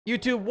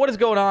YouTube, what is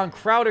going on?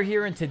 Crowder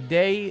here, and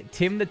today,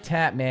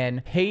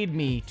 TimTheTatman paid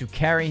me to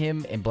carry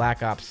him in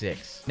Black Ops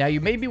 6. Now,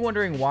 you may be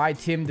wondering why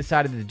Tim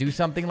decided to do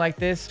something like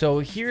this, so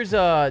here's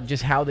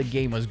just how the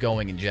game was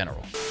going in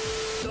general.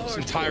 This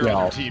entire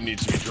other team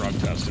needs to be drug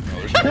tested, bro.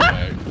 There's no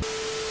way.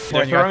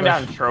 They're throwing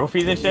down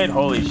trophies and shit.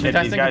 Holy shit,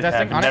 these guys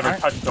have never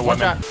touched a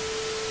woman.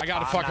 I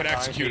gotta fucking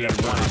execute it,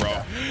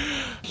 bro.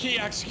 He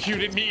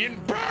executed me in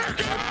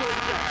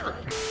burger!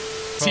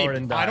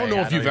 TeeP, I don't know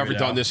if you've ever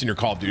done this in your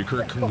Call of Duty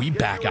career. Can we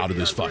back out of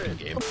this fucking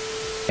game?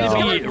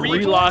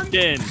 Re-locked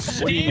in.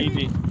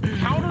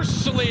 Counter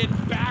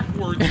slid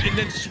backwards and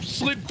then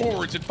slid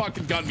forwards and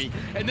fucking gunned me.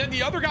 And then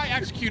the other guy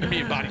executed me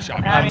in body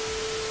shot.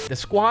 The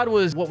squad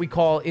was what we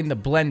call in the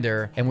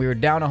blender, and we were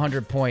down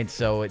 100 points,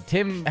 so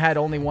Tim had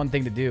only one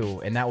thing to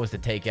do, and that was to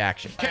take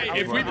action. Okay,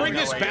 if we bring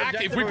this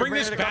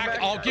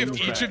back, I'll give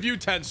each of you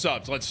 10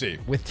 subs. Let's see.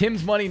 With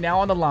Tim's money now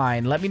on the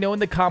line, let me know in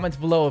the comments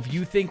below if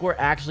you think we're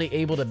actually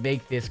able to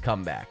make this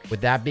comeback.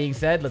 With that being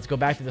said, let's go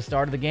back to the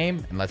start of the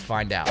game, and let's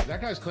find out.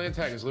 That guy's clan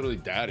tag is literally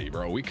daddy,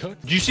 bro. We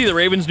could. Did you see the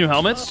Ravens' new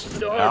helmets?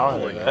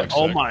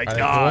 Oh my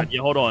god.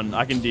 Yeah, hold on.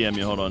 I can DM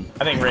you. Hold on.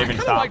 I think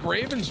Ravens stop. Like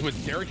Ravens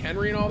with Derrick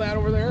Henry and all that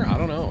over there. I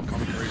don't know.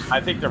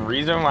 I think the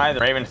reason why the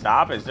Ravens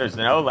stop is there's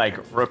no like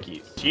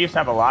rookies. Chiefs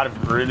have a lot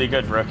of really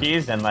good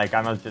rookies, and like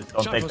I just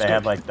don't think they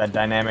have like that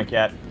dynamic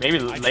yet. Maybe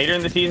later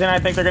in the season, I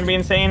think they're gonna be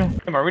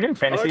insane. Are we doing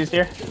fantasy this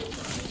year?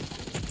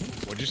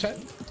 What'd you say?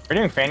 We're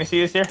doing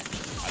fantasy this year?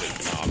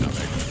 No, I'm not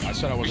making it. I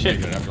said I wasn't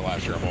making it after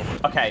last year. I'm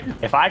over. Okay,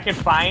 if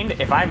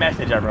I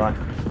message everyone,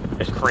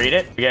 just create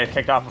it. We get it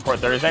kicked off before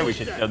Thursday. We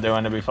should still do it.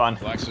 It'll be fun.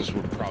 Alexis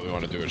would probably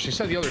want to do it. She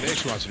said the other day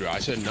she wants to do it. I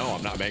said no,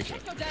 I'm not making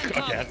it.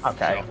 Again.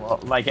 Okay. Well,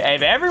 like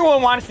if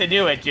everyone wants to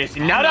do it, just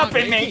nut up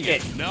and make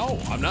it. No,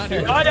 I'm not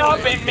doing it. Nut up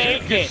and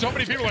make it. So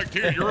many people are like,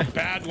 dude, you're a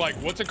bad like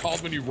what's it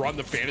called when you run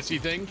the fantasy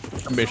thing?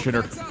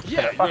 Commissioner.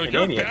 Yeah,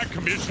 you're a bad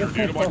commissioner,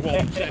 dude. I'm like,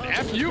 well, then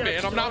F you,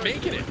 man. I'm not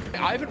making it.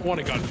 I haven't won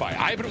a gunfight.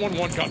 I haven't won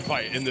one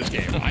gunfight in this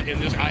game.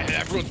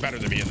 Everyone's better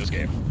than me in this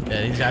game.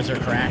 Yeah, these guys are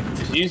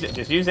cracked.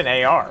 Just use an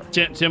AR.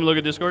 Tim, look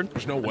at Discord.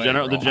 There's no way.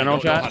 The general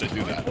chat. How to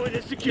do that.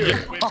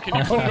 Can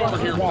you put it over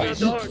here, please?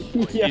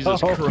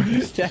 Jesus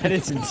Christ. That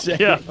is insane.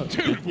 Yeah.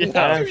 Dude, yeah.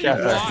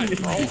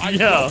 I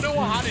don't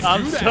know how to do that.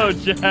 I'm so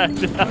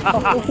jacked.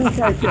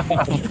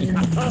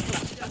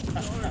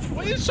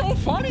 What is so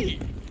funny?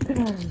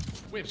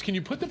 Whips, can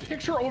you put the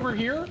picture over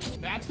here?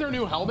 That's their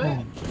new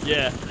helmet?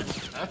 Yeah.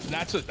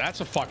 That's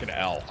a fucking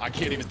L. I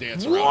can't even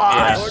dance around.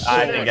 Yeah,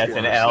 I think that's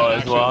an L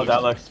as well.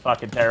 That looks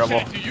fucking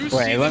terrible.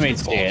 Wait, let me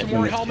see it.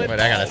 Wait, I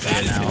gotta see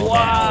it now.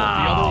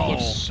 Wow. The other one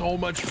looks so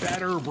much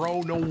better,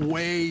 bro. No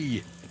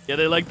way. Yeah,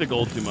 they like the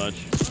gold too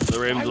much. The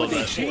Ravens love that.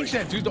 Why would they change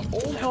that, dude? The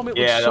old helmet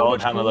looks so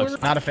much cooler.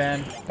 Looks... Not a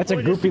fan. That's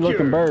a goofy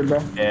looking bird, bro.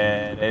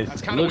 Yeah, it is.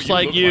 That's kind of looks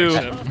like you.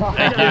 Thank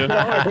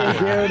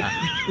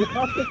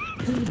you.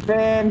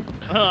 Fan.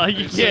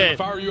 You can't.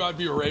 If I were you, I'd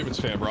be a Ravens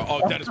fan, bro.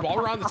 Oh, Dennis, while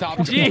we're on the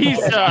topic,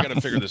 Jesus. I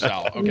gotta figure this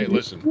out. Okay,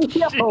 listen.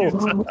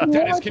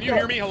 Dennis, can you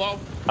hear me? Hello?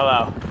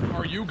 Hello.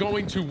 Are you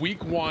going to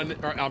week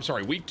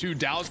 2,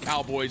 Dallas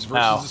Cowboys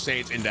versus the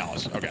Saints in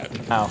Dallas? Okay.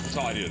 That's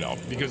all I need to know.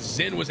 Because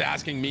Zin was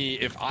asking me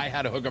if I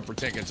had to hook up for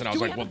tickets, and I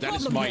was like, well,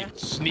 Dennis might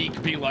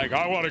sneak be like,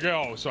 I want to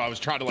go. So I was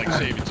trying to like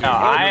save it too. No,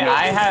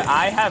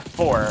 I have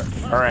 4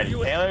 already.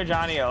 Taylor,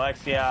 Johnny,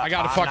 Alexia. I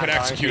gotta fucking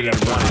execute it,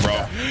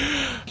 bro.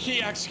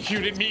 He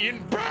executed me in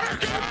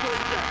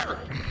burger.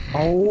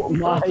 Oh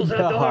my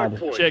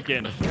god.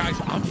 Chicken. Guys,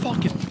 I'm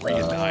fucking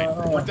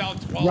 3-9. We're down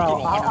 12.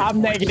 Bro,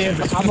 I'm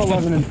negative. I'm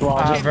 11 and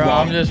 12. Bro,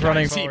 I'm just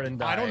running forward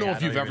and I don't know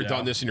if you've ever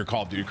done this in your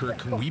Call of Duty career.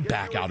 Can we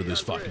back out of this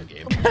fucking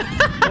game?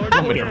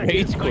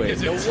 Rage quit.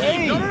 No,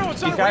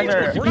 it's not rage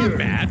quit. We're not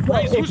mad.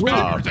 Who's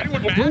mad? Is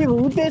anyone mad? If we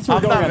loot this, we're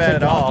I'm not mad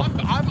at all.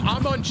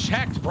 I'm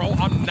unchecked, bro.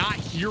 I'm not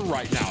here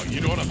right now.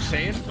 You know what I'm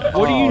saying?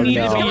 What do you need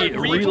to be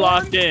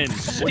re-locked in?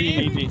 What do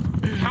you need?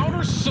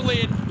 Counter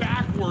slid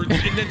backwards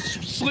and then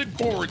slid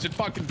forwards and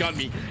fucking gunned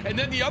me. And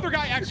then the other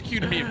guy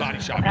executed me in body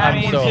shot. I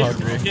mean,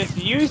 just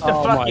use the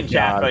fucking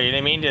jackal. You know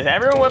what I mean? Just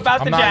everyone whip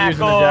out the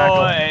jackal.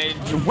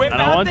 Whip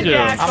out the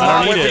jackal. I'm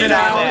not whipping it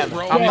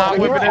out. I'm not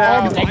whipping it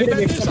out.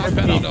 I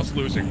bet on us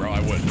losing, bro. I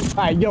would.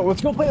 All right, yo,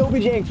 let's go play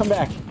OBJ and come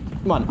back.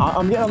 Come on,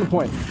 I'm getting on the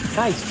point.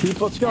 Nice,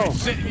 TeeP, let's go.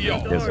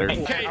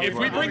 Okay, if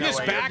we bring this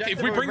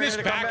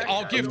back,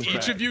 I'll give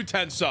each of you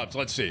 10 subs.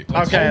 Let's see.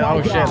 Okay,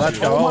 oh shit, let's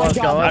go. Let's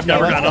go. I've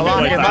never gotten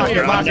on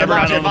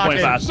the point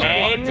faster.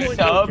 10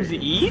 subs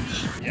each?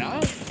 Yeah.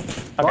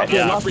 Okay,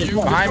 yeah.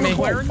 Behind me.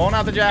 Pulling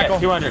out the jackal.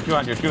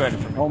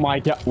 200. Oh my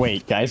god.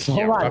 Wait, guys.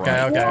 Hold on.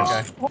 Okay.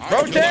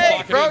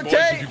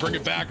 Rotate. If you bring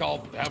it back,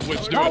 I'll have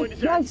Wits do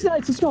it. Nice,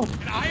 let's go.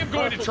 And I am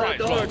going to try as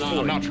well.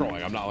 No, I'm not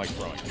trolling. I'm not like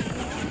throwing.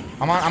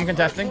 I'm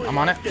contesting. I'm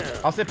on it.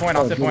 I'll sit point.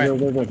 I'll sit point.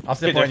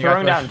 Dude, they're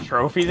throwing down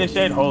trophies and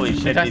shit. Holy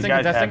shit, these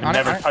guys have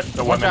never touched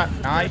a woman.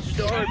 Nice.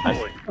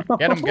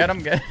 Get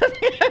him.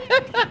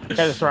 These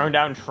guys are throwing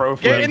down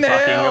trophies. Get in the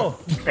hill.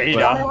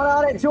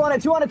 Beta.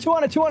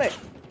 200.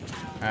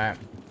 Alright.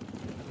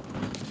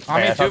 On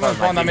me, 2 of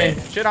them on me.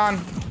 Shit on.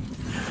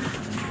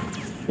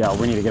 Yeah,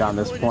 we need to get on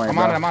this point. I'm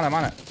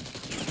on it.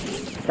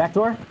 Back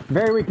door.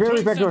 Very weak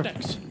back door.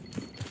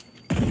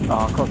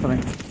 Oh, close to me.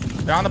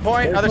 They're on the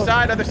point. Other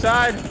side.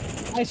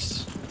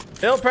 Nice.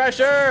 Hill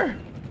pressure.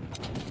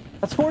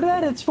 That's 4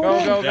 dead. It's 4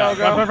 Go, dead.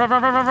 go, go, go.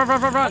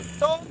 Run.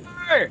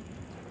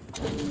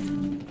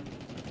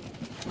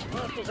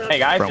 Hey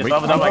guys, just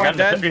leveled up. I got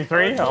the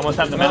 53. I almost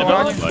have the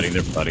medical.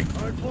 They're flooding.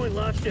 Hardpoint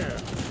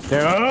lockdown.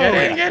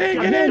 Get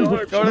in. Go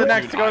to the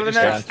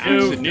next.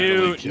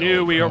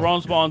 New. We are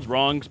wrong spawns.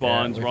 Push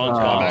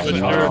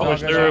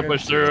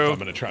through. I'm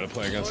gonna try to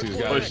play against these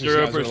guys.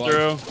 Push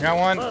through. Got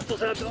one.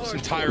 This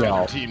entire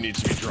other team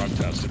needs to be drug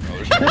tested, bro.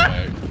 There's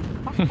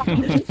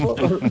no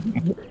way.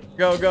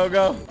 Go.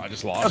 I just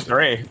That's lost.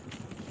 3.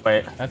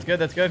 Wait. That's good.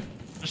 They're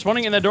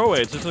spawning in that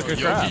doorway. It's just like a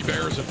trap. Yogi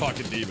Bear is a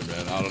fucking demon,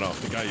 man. I don't know.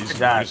 The guy, he's the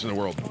Exactly. greatest in the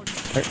world.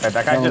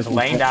 That guy's just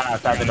laying down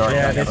outside the door.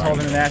 Yeah, this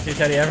holding the nastiest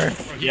Teddy ever.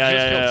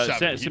 Yeah.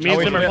 Me and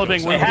Sim are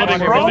flipping. We're flipping.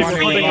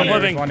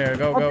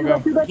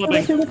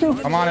 Go.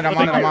 I'm on it.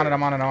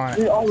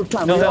 All the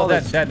time. Hill,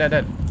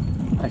 dead.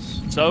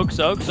 Nice. Soak.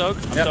 Yep.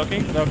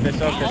 Soaking. Soak this.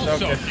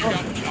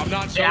 I'm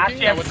not They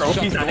actually have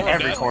trophies on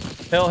every corner.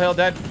 Hill,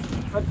 dead.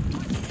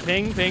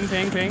 Ping.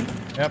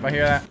 Yep, I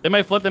hear that. They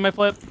might flip.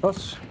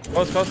 Close.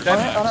 Close,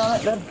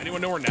 dead.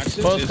 Anyone know where next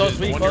is? Close, Is it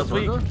weak, one close,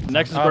 near weak. Burger?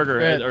 Next is burger.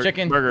 or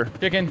Chicken. Burger.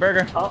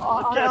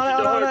 Oh,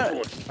 Capture the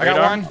hardpoint. I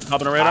got one.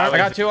 Hopping a radar. I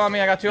got two on me.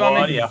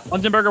 Oh, yeah.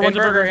 One's in burger. In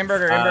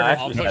burger.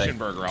 I'll push in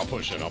Burger. I'll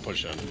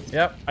push in.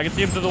 Yep. I can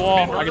see him through the wall.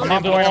 I'm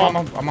on point.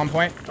 I'm on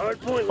point.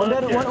 Hardpoint One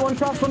dead. lockdown. One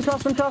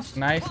cross.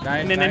 Nice.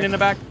 In the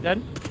back.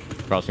 Dead.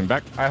 Crossing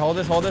back. All right, hold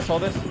this.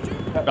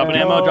 Dropping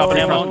ammo. Back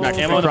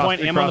ammo on the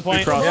point. Ammo on the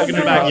point. Cross. Looking in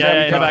the back.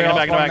 Yeah, in the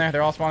back.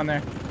 They're all spawning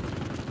there.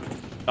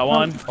 Got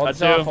one. Got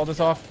two. Hold this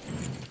off.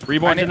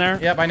 Reborn's in there.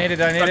 Yep, I need it.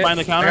 Behind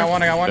the counter. I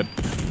got one.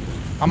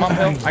 I'm on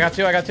hill. I got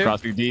two.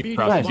 Crossing deep.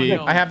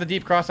 I have the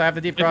deep cross.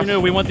 If you're new,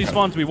 we want these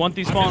spawns. One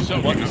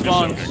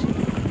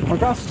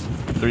cross.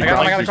 Three I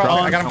got him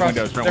crossing.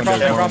 Windows, front windows,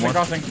 They're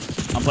crossing.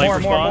 I'm playing for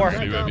More.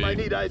 spawns. I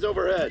need eyes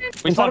overhead.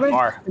 We spawned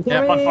far.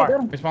 Yeah,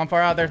 we spawn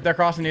far out. They're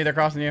crossing you.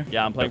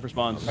 Yeah, I'm playing for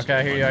spawns. Okay,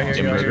 I hear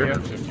you.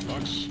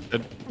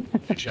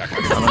 $50. Check. To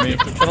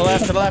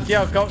the left.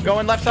 Yo, go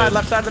in left side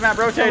of the map,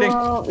 rotating.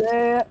 Oh,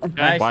 yeah.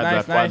 Nice.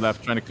 Wide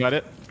left, trying to cut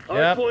it.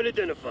 Yep. Hardpoint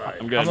identified.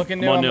 I'm good. I'm looking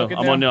new. I'm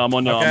on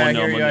new. Okay, I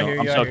hear you.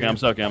 I'm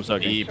soaking.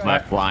 Deep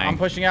left flying. I'm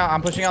pushing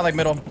out like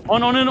middle.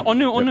 On new.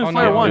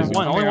 Fire one.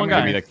 Only one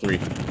Maybe guy. like 3.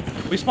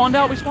 We spawned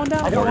out.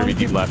 Maybe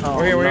deep left.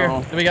 We're here.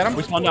 Did we get him?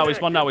 We spawned out. No,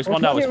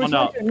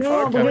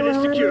 Hardpoint is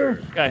secure.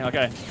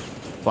 Okay.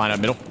 Flying up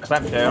middle.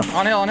 Left 2.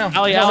 On hill.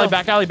 Alley,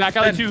 back alley.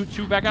 Two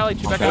back alley.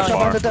 Yep,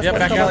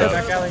 back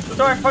alley.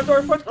 Front door.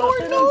 Offend the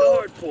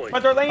hardpoint.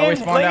 Front door laying Oh, in.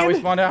 we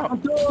spawned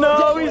out.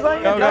 No, he's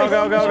laying in.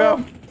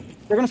 Go.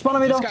 They're gonna spawn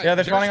on me though. Yeah,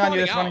 they're spawning on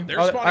you.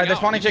 They're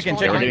spawning chicken.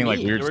 We're getting like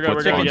weird We're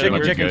splits getting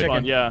going.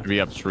 chicken. Yeah. Be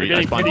up street.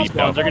 They're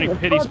getting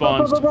pity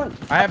spawns.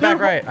 I have back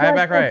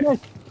right.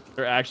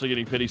 They're actually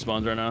getting pity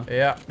spawns right now.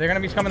 Yeah, they're gonna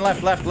be coming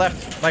left. Like,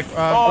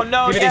 Oh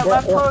no, DVD. yeah,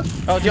 left close.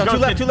 Oh, yo, two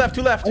left.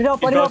 I need help.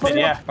 He's ghosted,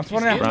 yeah. I'm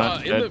spawning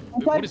out.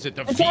 What is it?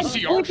 The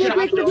VCR shop?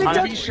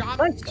 TV shop?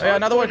 Yeah,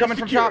 another one coming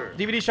from shop.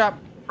 DVD shop.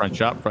 Front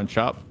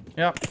shop.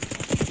 Yep.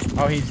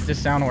 Oh, he's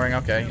just sound wearing.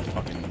 Okay, you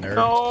fucking nerd.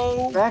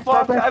 No, Back.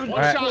 fuck.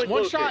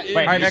 One shot. Wait,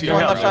 Alright, next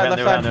one, left side.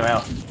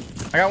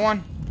 I got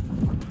one.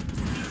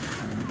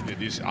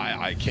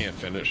 I can't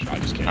finish. I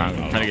just can't. I'm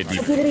trying to get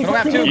deep. I don't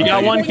have two. You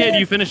got one kid.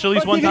 You finished at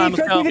least one time.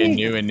 Let's go. In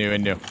new. Only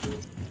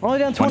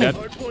down One 20. dead.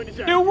 Hardpoint is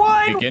New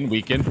out. one.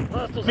 Weaken.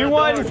 Hostiles New have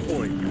one. the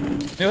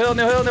hardpoint. New hill.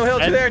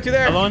 Two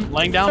there. Another one.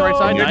 Laying down right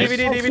side. No, Nice.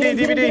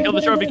 DVD.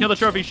 Kill the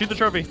trophy. Shoot the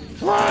trophy.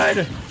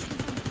 Slide.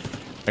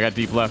 I got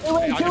deep left.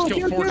 I just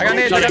killed 4. I got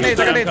nades. Good Left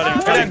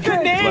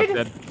nade.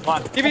 dead.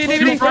 DVD.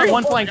 Two front, Three.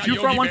 one flank. Two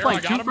Yogi front, one Bear, flank.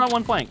 I got Two him. front,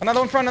 one flank. Another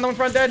one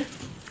front dead.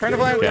 Turn the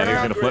flank. Yeah, you're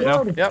gonna flip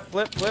now. Yep,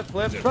 flip. Flip.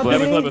 Alright,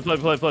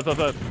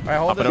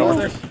 hold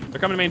this. They're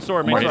coming to main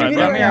store. Main More store.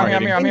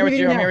 DVD. I'm here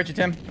with you,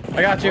 Tim.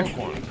 I got you.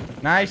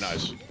 Nice.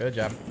 Nice. Good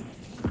job.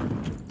 I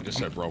just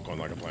said broke one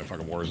like I'm playing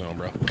fucking Warzone,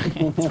 bro.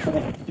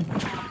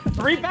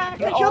 3 back.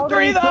 I killed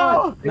 3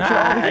 though. You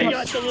Nice.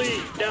 got the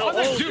lead. Now Oh,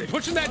 hold dude, it.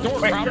 pushing that door,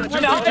 Crowder. I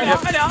know.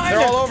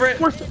 They're all over it.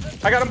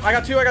 I got him. I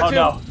got two. Oh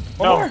no.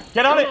 One more.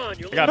 Get on Come it. on,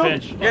 you're I got leading.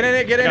 pinch. Get in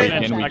it.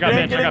 I got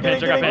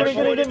pinch.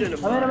 Hardpoint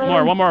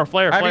identified. One more.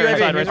 Flare. I have Right UAV.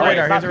 side. Here's Right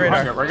a side.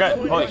 radar. We're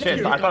good. Holy shit.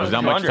 I thought it There's was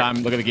not much 200. time.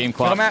 Look at the game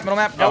Middle clock. map. We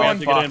have fuck.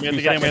 to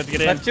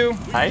get in. Left two.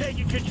 Nice.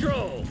 Taking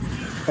control.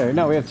 Hey,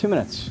 no, we have 2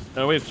 minutes.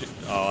 No, we have two.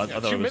 Oh, I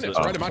thought 2 it was. minutes,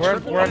 right? Am I We're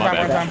tripping? on my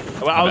time. bad.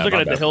 Well, I was looking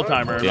My at the bad. hill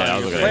timer. Yeah, I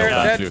was looking Flare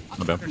at dead. that too.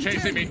 My bad. They're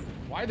chasing me.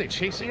 Why are they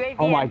chasing me?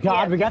 Oh my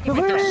god, we got the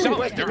They're lead!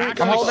 selling. They're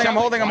actually I'm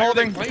holding. Why are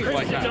they I'm playing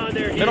like that? On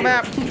their Middle heels.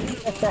 map.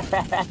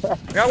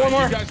 Got one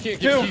more. You guys can't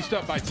get Two. pieced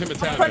up by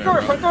TimTheTatman. Front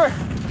door. Front door.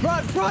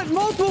 Front,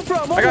 multiple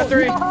front, I got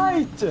three.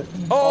 Right.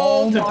 Hold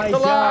Oh my the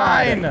God.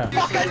 line. Behind.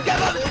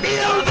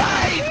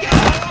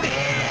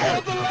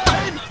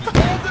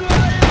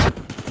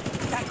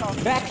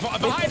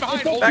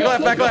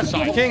 Back left.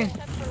 King.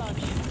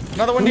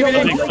 Another one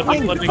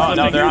DVD. Oh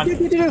no, they're on.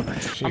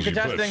 Jeez, I'm you put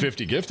contesting.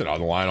 50 gifted on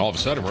the line. All of a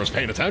sudden, we're just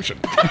paying attention.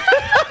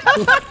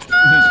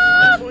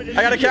 Hardpoint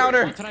I got a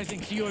counter.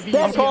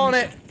 I'm calling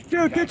it.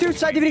 Two,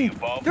 side DVD.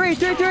 Three.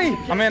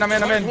 I'm in. 1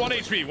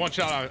 HP, 1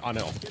 shot on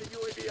hill.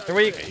 They're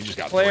weak. He just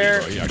got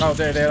Flare. 3, Oh,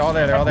 they're all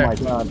there.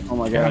 Oh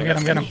my god.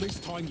 Get him.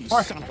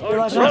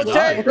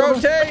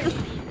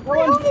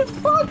 Rotate.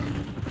 Fuck.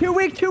 Too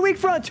weak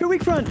front. All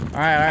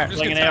right.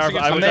 Like an AR. I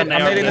was on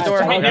I'm hitting the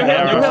door.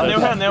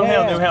 New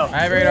hill. I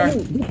have radar.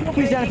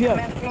 He's down if you have.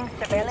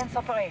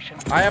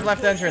 I have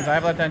left entrance.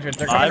 They're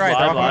coming right.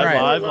 They're all coming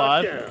right.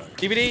 Live.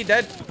 DVD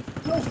dead.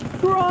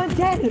 Front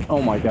dead.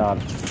 Oh my god.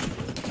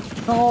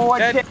 Oh, I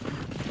Dead. did.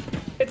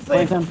 It's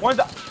like, one's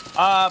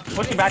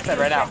pushing backside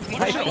right now.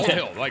 Push an old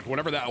hill, like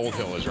whatever that old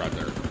hill is right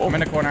there. I'm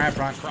in the corner. I have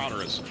front.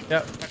 Crowder is.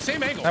 Yep. That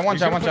same angle. That one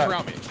He's gonna shot. push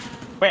around me.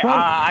 Wait,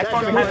 I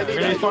spawned behind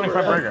it. He's spawning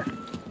front burger.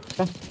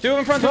 Two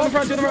in front. Got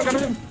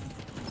him.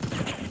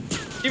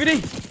 DVD.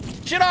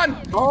 Shit on.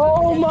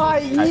 Oh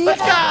my.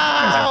 Let's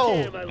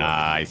go.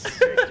 Nice.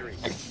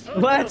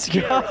 Let's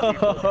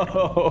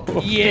go.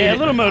 Yeah, a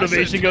little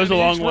motivation goes a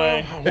long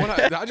way.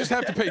 I just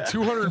have to pay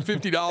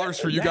 $250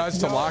 for you guys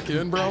to lock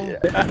in, bro.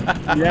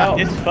 Yeah.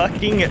 It's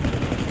fucking.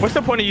 What's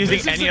the point of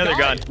using any other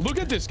gun? Look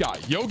at this guy,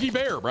 Yogi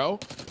Bear, bro.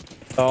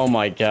 Oh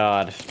my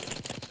god.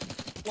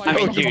 I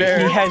mean, dude, he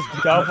has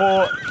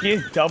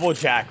double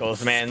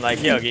jackals, man.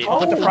 Like, Yogi,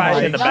 put the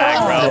fries in the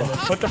bag, bro.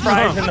 Put the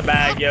fries in the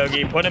bag,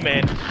 Yogi. Put them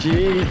in.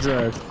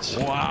 Jesus.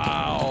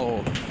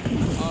 Wow.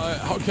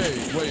 Okay,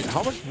 wait,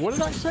 how much? What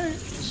did I say?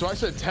 So I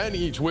said 10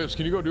 each whips.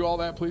 Can you go do all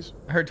that, please?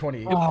 I heard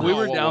 20. We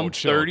were down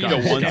 30 to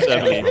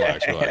 170.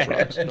 Relax. All right,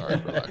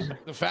 relax.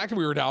 The fact that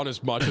we were down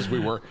as much as we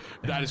were,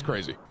 that is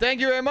crazy. Thank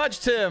you very much,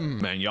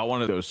 Tim. Man, y'all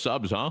wanted those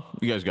subs, huh?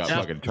 You guys got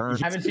fucking turned.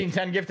 Haven't seen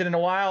 10 gifted in a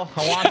while.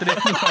 I wanted it.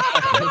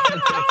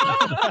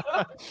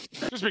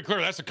 Just to be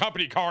clear, that's a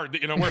company card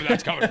that, where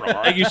that's coming from. All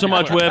right? Thank you so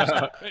much, Whips.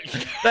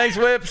 Thanks,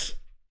 Whips.